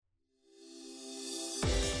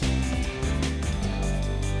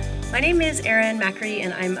name is Erin Macri,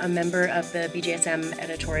 and I'm a member of the BJSM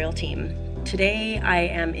editorial team. Today, I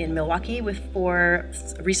am in Milwaukee with 4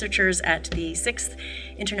 researchers at the 6th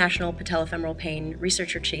International Patellofemoral Pain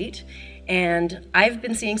Research Retreat, and I've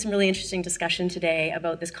been seeing some really interesting discussion today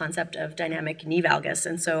about this concept of dynamic knee valgus,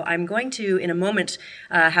 and so I'm going to, in a moment,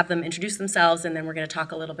 have them introduce themselves, and then we're going to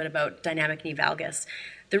talk a little bit about dynamic knee valgus.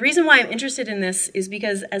 The reason why I'm interested in this is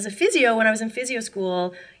because as a physio, when I was in physio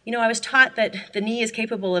school, I was taught that the knee is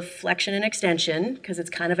capable of flexion and extension because it's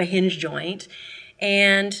kind of a hinge joint.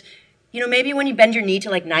 And, maybe when you bend your knee to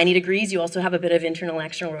like 90 degrees, you also have a bit of internal and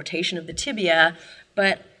external rotation of the tibia.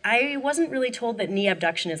 But I wasn't really told that knee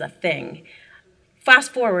abduction is a thing.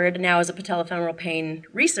 Fast forward, now as a patellofemoral pain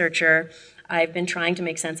researcher, I've been trying to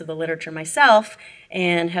make sense of the literature myself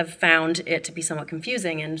and have found it to be somewhat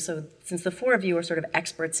confusing. And so since the 4 of you are sort of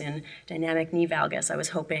experts in dynamic knee valgus, I was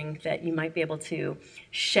hoping that you might be able to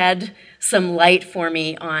shed some light for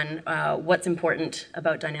me on what's important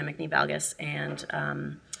about dynamic knee valgus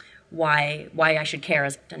and why I should care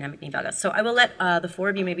as dynamic knee valgus. So I will let the 4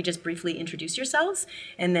 of you maybe just briefly introduce yourselves,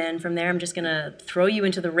 and then from there I'm just going to throw you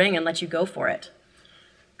into the ring and let you go for it.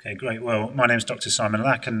 Okay, great. Well, my name is Dr. Simon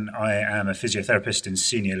Lack, and I am a physiotherapist and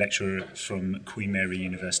senior lecturer from Queen Mary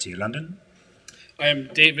University of London. I am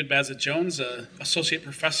David Bazett-Jones, associate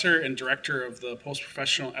professor and director of the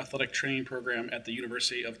post-professional athletic training program at the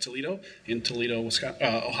University of Toledo in Toledo,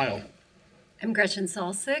 Ohio. I'm Gretchen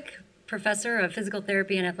Salsich, professor of physical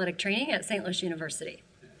therapy and athletic training at St. Louis University.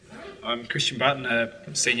 I'm Christian Barton, a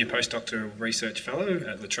senior postdoctoral research fellow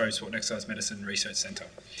at La Trobe Sport and Exercise Medicine Research Centre.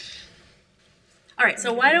 All right,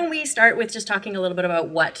 so why don't we start with just talking a little bit about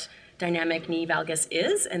what dynamic knee valgus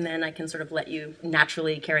is, and then I can sort of let you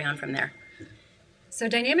naturally carry on from there. So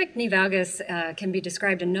dynamic knee valgus can be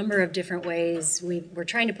described a number of different ways. We're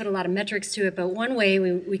trying to put a lot of metrics to it, but one way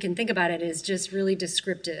we can think about it is just really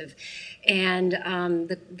descriptive. And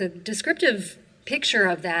the descriptive picture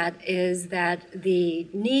of that is that the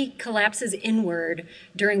knee collapses inward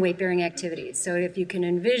during weight-bearing activities. So if you can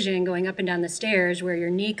envision going up and down the stairs where your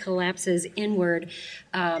knee collapses inward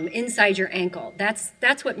inside your ankle,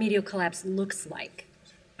 that's what medial collapse looks like.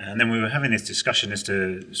 And then we were having this discussion as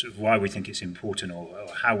to sort of why we think it's important or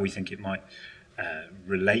how we think it might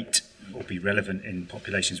relate or be relevant in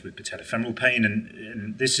populations with patellofemoral pain.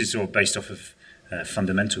 And this is all based off of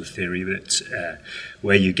fundamental theory that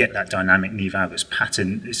where you get that dynamic knee valgus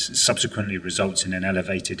pattern, this subsequently results in an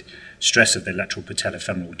elevated stress of the lateral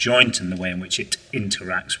patellofemoral joint and the way in which it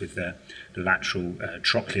interacts with the lateral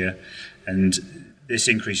trochlea. And this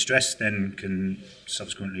increased stress then can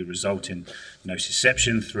subsequently result in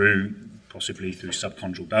nociception possibly through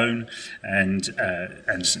subchondral bone, and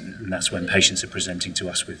that's when patients are presenting to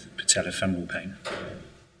us with patellofemoral pain.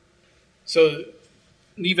 So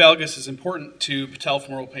knee valgus is important to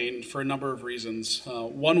patellofemoral pain for a number of reasons.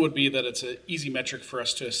 One would be that it's an easy metric for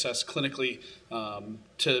us to assess clinically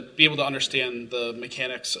to be able to understand the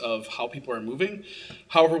mechanics of how people are moving.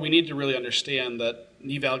 However, we need to really understand that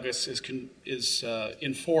knee valgus is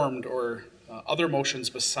informed, or other motions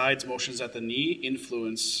besides motions at the knee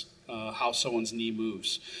influence how someone's knee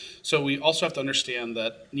moves. So we also have to understand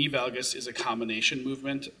that knee valgus is a combination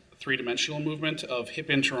movement, three-dimensional movement of hip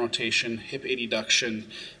interrotation, hip adduction,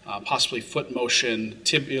 possibly foot motion,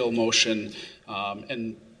 tibial motion,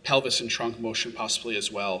 and pelvis and trunk motion possibly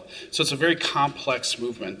as well. So it's a very complex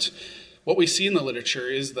movement. What we see in the literature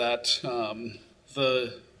is that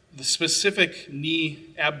the specific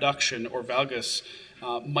knee abduction or valgus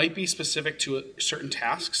might be specific to certain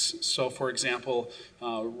tasks. So for example,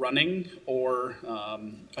 running or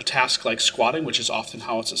a task like squatting, which is often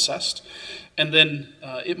how it's assessed. And then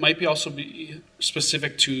it might be also be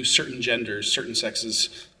specific to certain genders, certain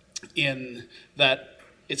sexes, in that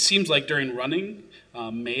it seems like during running,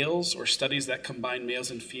 males or studies that combine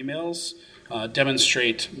males and females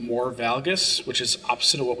demonstrate more valgus, which is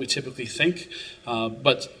opposite of what we typically think.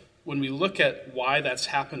 But when we look at why that's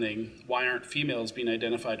happening, why aren't females being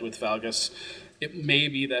identified with valgus, it may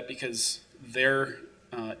be that because their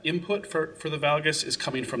input for the valgus is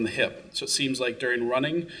coming from the hip. So it seems like during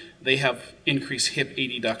running, they have increased hip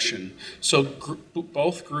adduction. So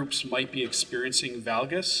both groups might be experiencing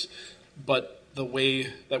valgus, but the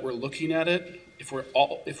way that we're looking at it, if we're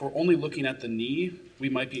only looking at the knee, we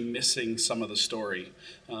might be missing some of the story.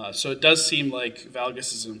 So it does seem like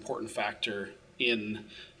valgus is an important factor in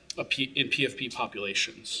PFP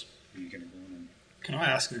populations. Can I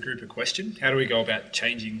ask the group a question? How do we go about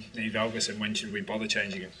changing knee valgus, and when should we bother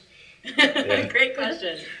changing it? Yeah. Great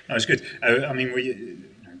question. That was good.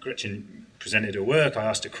 Gretchen presented her work. I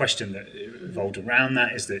asked a question that evolved around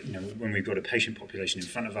that, is that when we've got a patient population in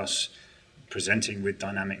front of us, presenting with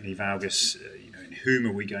dynamic knee valgus, in whom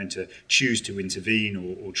are we going to choose to intervene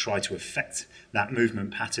or try to affect that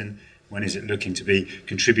movement pattern? When is it looking to be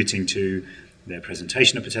contributing to their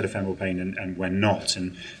presentation of patellofemoral pain, and when not?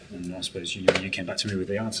 And I suppose you came back to me with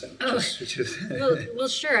the answer. Which is well,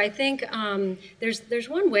 sure. I think there's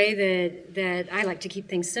one way that I like to keep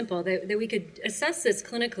things simple, that we could assess this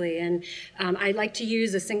clinically. And I like to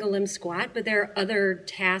use a single limb squat, but there are other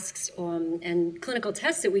tasks and clinical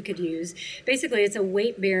tests that we could use. Basically, it's a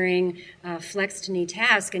weight-bearing flexed knee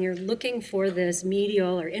task, and you're looking for this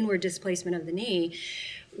medial or inward displacement of the knee.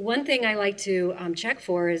 One thing I like to check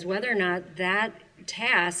for is whether or not that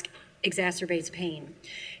task exacerbates pain.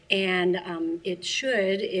 And it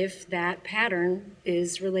should if that pattern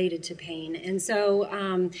is related to pain. And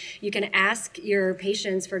so you can ask your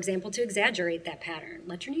patients, for example, to exaggerate that pattern.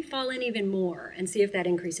 Let your knee fall in even more and see if that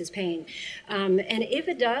increases pain. And if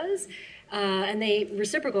it does, and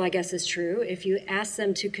reciprocal, I guess, is true, if you ask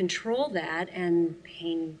them to control that and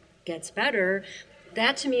pain gets better,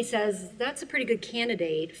 that to me says that's a pretty good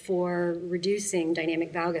candidate for reducing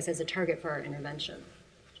dynamic valgus as a target for our intervention.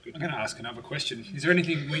 I'm going to ask another question. Is there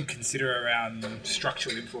anything we'd consider around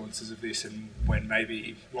structural influences of this, and when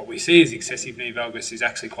maybe what we see as excessive knee valgus is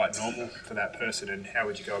actually quite normal for that person, and how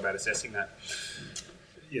would you go about assessing that?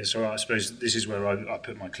 Yeah, so I suppose this is where I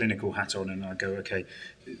put my clinical hat on and I go, okay,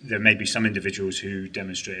 there may be some individuals who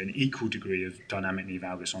demonstrate an equal degree of dynamic knee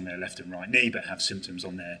valgus on their left and right knee, but have symptoms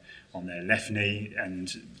on their left knee,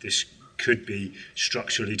 and this could be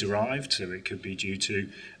structurally derived, so it could be due to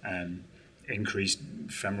increased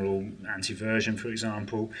femoral anteversion, for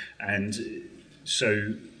example. And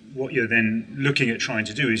so what you're then looking at trying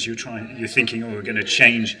to do is you're thinking, we're going to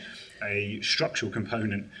change a structural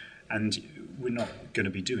component, and we're not going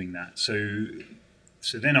to be doing that.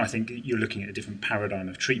 So then I think you're looking at a different paradigm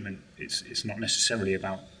of treatment. It's not necessarily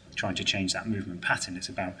about trying to change that movement pattern. It's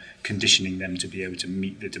about conditioning them to be able to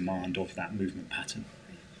meet the demand of that movement pattern.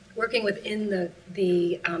 Working within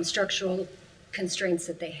the structural constraints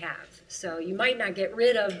that they have. So you might not get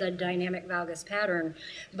rid of the dynamic valgus pattern,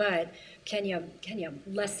 but can you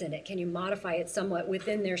lessen it? Can you modify it somewhat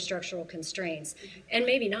within their structural constraints? And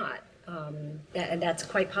maybe not. And that's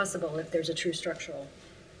quite possible if there's a true structural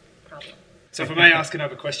problem. So if I may ask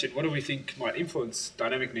another question, what do we think might influence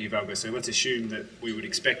dynamic knee valgus? So let's assume that we would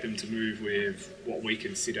expect them to move with what we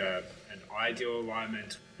consider an ideal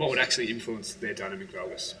alignment. What would actually influence their dynamic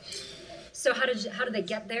valgus? So how do they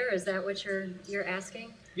get there? Is that what you're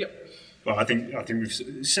asking? Yep. Well, I think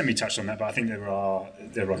we've semi-touched on that, but I think there are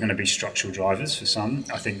going to be structural drivers for some.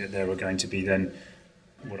 I think that there are going to be then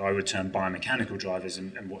what I would term biomechanical drivers,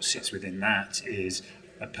 and what sits within that is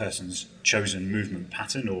a person's chosen movement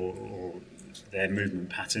pattern or their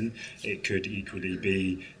movement pattern. It could equally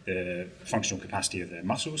be the functional capacity of their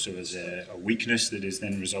muscles, so as a weakness that is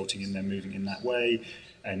then resulting in them moving in that way.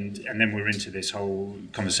 And then we're into this whole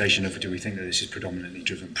conversation of, do we think that this is predominantly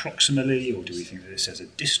driven proximally, or do we think that this has a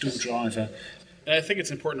distal driver? And I think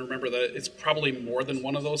it's important to remember that it's probably more than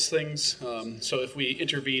one of those things. So if we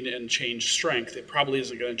intervene and change strength, it probably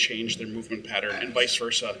isn't going to change their movement pattern, and vice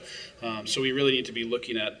versa. So we really need to be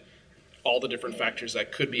looking at all the different factors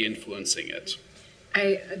that could be influencing it.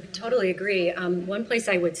 I totally agree. One place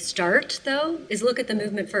I would start, though, is look at the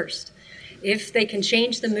movement first. If they can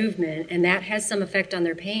change the movement and that has some effect on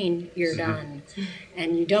their pain, you're done.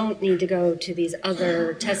 And you don't need to go to these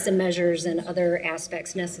other tests and measures and other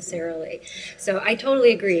aspects necessarily. So I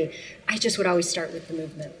totally agree. I just would always start with the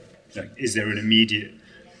movement. Is there an immediate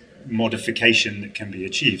modification that can be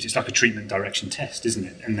achieved? It's like a treatment direction test, isn't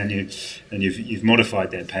it? And then you've modified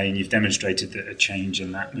their pain. You've demonstrated that a change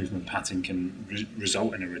in that movement pattern can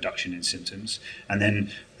result in a reduction in symptoms. And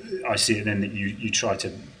then I see it then that you try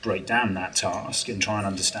to break down that task and try and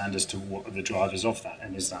understand as to what are the drivers of that.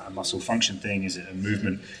 And is that a muscle function thing? Is it a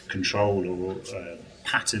movement control or a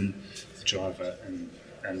pattern driver?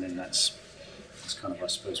 And then that's kind of, I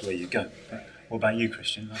suppose, where you go. What about you,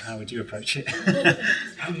 Christian? How would you approach it?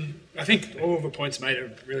 I think all of the points made are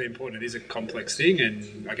really important. It is a complex thing,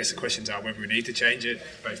 and I guess the questions are whether we need to change it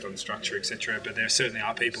based on structure, etc. But there certainly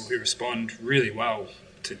are people who respond really well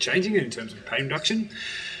to changing it in terms of pain reduction.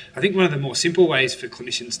 I think one of the more simple ways for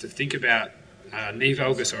clinicians to think about knee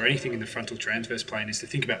valgus or anything in the frontal transverse plane is to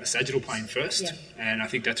think about the sagittal plane first. Yeah. And I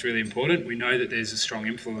think that's really important. We know that there's a strong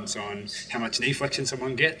influence on how much knee flexion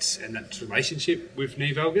someone gets and that relationship with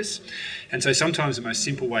knee valgus. And so sometimes the most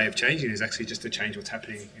simple way of changing is actually just to change what's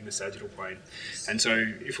happening in the sagittal plane. And so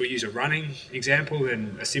if we use a running example,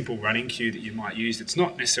 then a simple running cue that you might use that's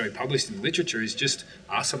not necessarily published in the literature is just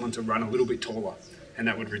ask someone to run a little bit taller. and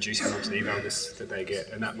that would reduce how much knee valgus that they get,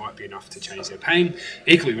 and that might be enough to change their pain.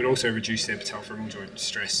 Equally, it would also reduce their patellofemoral joint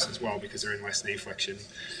stress as well because they're in less knee flexion.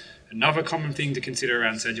 Another common thing to consider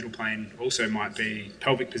around sagittal plane also might be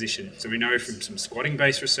pelvic position. So we know from some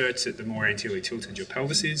squatting-based research that the more anteriorly tilted your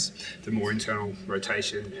pelvis is, the more internal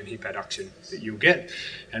rotation and hip adduction that you'll get.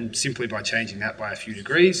 And simply by changing that by a few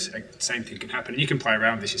degrees, the same thing can happen. And you can play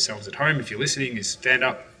around with this yourselves at home if you're listening, is stand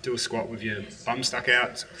up, do a squat with your bum stuck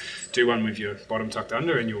out, do one with your bottom tucked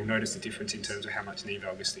under, and you'll notice the difference in terms of how much knee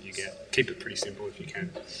valgus that you get. Keep it pretty simple if you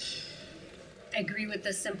can. I agree with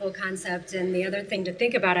the simple concept, and the other thing to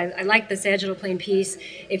think about, I like the sagittal plane piece.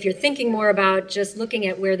 If you're thinking more about just looking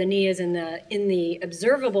at where the knee is in the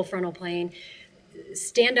observable frontal plane,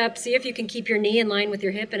 stand up, see if you can keep your knee in line with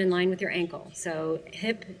your hip and in line with your ankle. So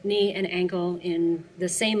hip, knee, and ankle in the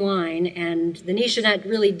same line, and the knee should not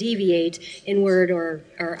really deviate inward or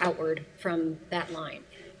outward from that line.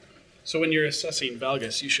 So when you're assessing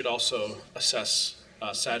valgus, you should also assess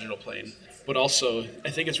sagittal plane. But also, I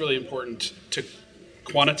think it's really important to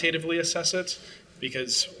quantitatively assess it,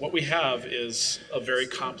 because what we have is a very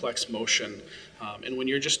complex motion. And when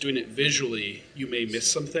you're just doing it visually, you may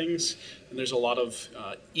miss some things. And there's a lot of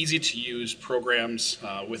easy-to-use programs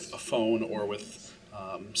with a phone or with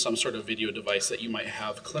some sort of video device that you might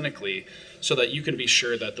have clinically, so that you can be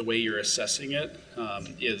sure that the way you're assessing it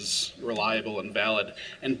is reliable and valid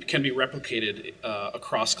and can be replicated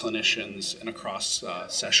across clinicians and across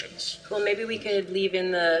sessions. Well, maybe we could leave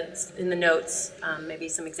in the notes maybe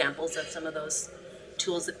some examples of some of those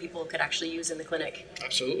tools that people could actually use in the clinic.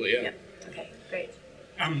 Absolutely, yeah. Yep. Okay, great.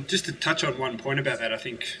 Just to touch on one point about that, I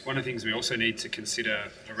think one of the things we also need to consider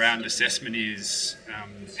around assessment is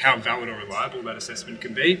how valid or reliable that assessment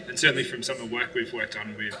can be. And certainly from some of the work we've worked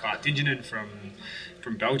on with Barton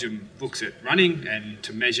from Belgium, looks at running and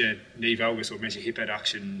to measure knee valgus or measure hip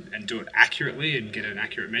adduction and do it accurately and get an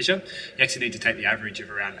accurate measure, you actually need to take the average of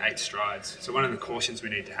around 8 strides. So one of the cautions we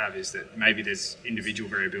need to have is that maybe there's individual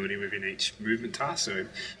variability within each movement task. So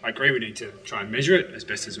I agree we need to try and measure it as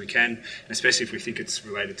best as we can, and especially if we think it's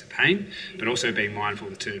related to pain, but also being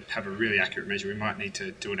mindful to have a really accurate measure. We might need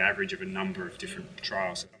to do an average of a number of different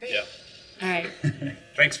trials. Yeah. All right.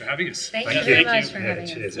 Thanks for having us. Thank you very much for having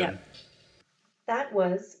us. Cheers, Yeah. Erin. That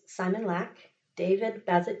was Simon Lack, David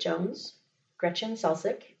Bazett-Jones, Gretchen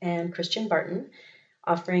Salsich, and Christian Barton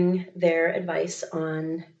offering their advice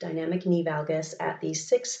on dynamic knee valgus at the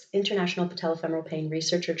 6th International Patellofemoral Pain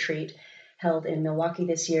Research Retreat held in Milwaukee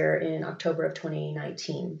this year in October of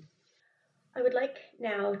 2019. I would like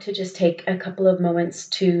now to just take a couple of moments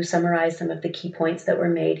to summarize some of the key points that were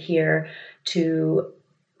made here to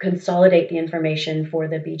consolidate the information for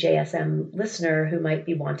the BJSM listener who might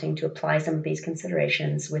be wanting to apply some of these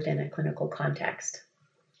considerations within a clinical context.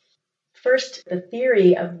 First, the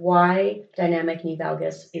theory of why dynamic knee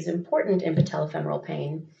valgus is important in patellofemoral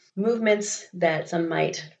pain. Movements that some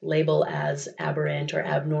might label as aberrant or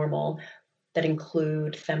abnormal that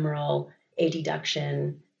include femoral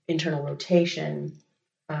adduction, internal rotation,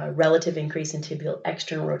 relative increase in tibial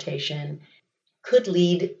external rotation, could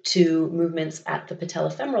lead to movements at the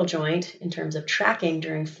patellofemoral joint in terms of tracking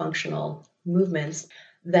during functional movements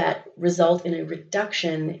that result in a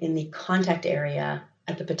reduction in the contact area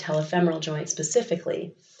at the patellofemoral joint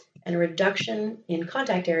specifically. And a reduction in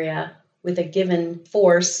contact area with a given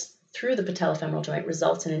force through the patellofemoral joint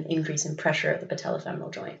results in an increase in pressure at the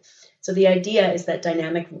patellofemoral joint. So the idea is that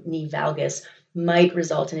dynamic knee valgus might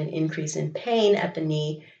result in an increase in pain at the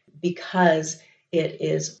knee because it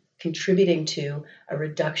is contributing to a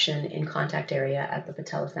reduction in contact area at the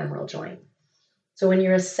patellofemoral joint. So when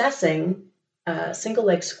you're assessing, single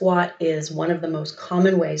leg squat is one of the most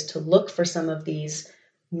common ways to look for some of these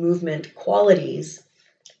movement qualities,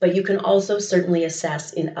 but you can also certainly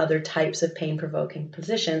assess in other types of pain-provoking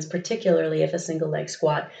positions, particularly if a single leg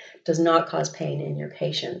squat does not cause pain in your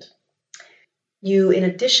patient. You, in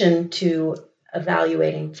addition to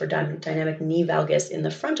evaluating for dynamic knee valgus in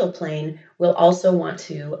the frontal plane, will also want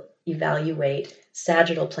to evaluate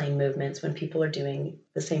sagittal plane movements when people are doing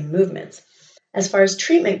the same movements. As far as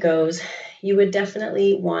treatment goes, you would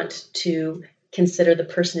definitely want to consider the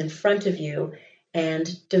person in front of you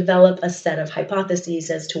and develop a set of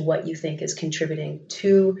hypotheses as to what you think is contributing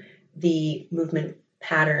to the movement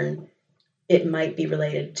pattern. It might be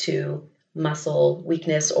related to muscle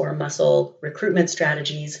weakness or muscle recruitment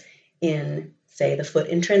strategies in, say, the foot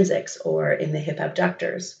intrinsics or in the hip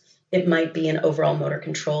abductors. It might be an overall motor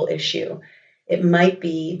control issue. It might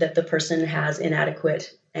be that the person has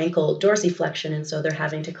inadequate ankle dorsiflexion, and so they're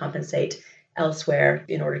having to compensate elsewhere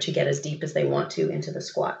in order to get as deep as they want to into the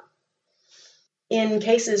squat. In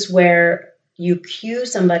cases where you cue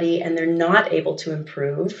somebody and they're not able to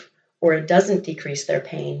improve, or it doesn't decrease their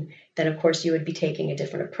pain, then of course you would be taking a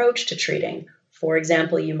different approach to treating. For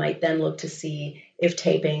example, you might then look to see if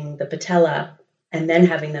taping the patella and then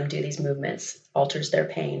having them do these movements alters their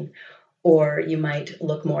pain. Or you might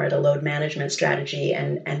look more at a load management strategy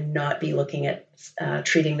and not be looking at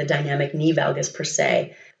treating the dynamic knee valgus per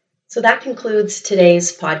se. So that concludes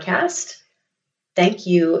today's podcast. Thank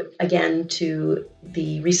you again to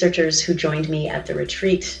the researchers who joined me at the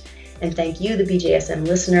retreat. And thank you, the BJSM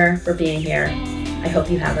listener, for being here. I hope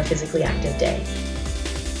you have a physically active day.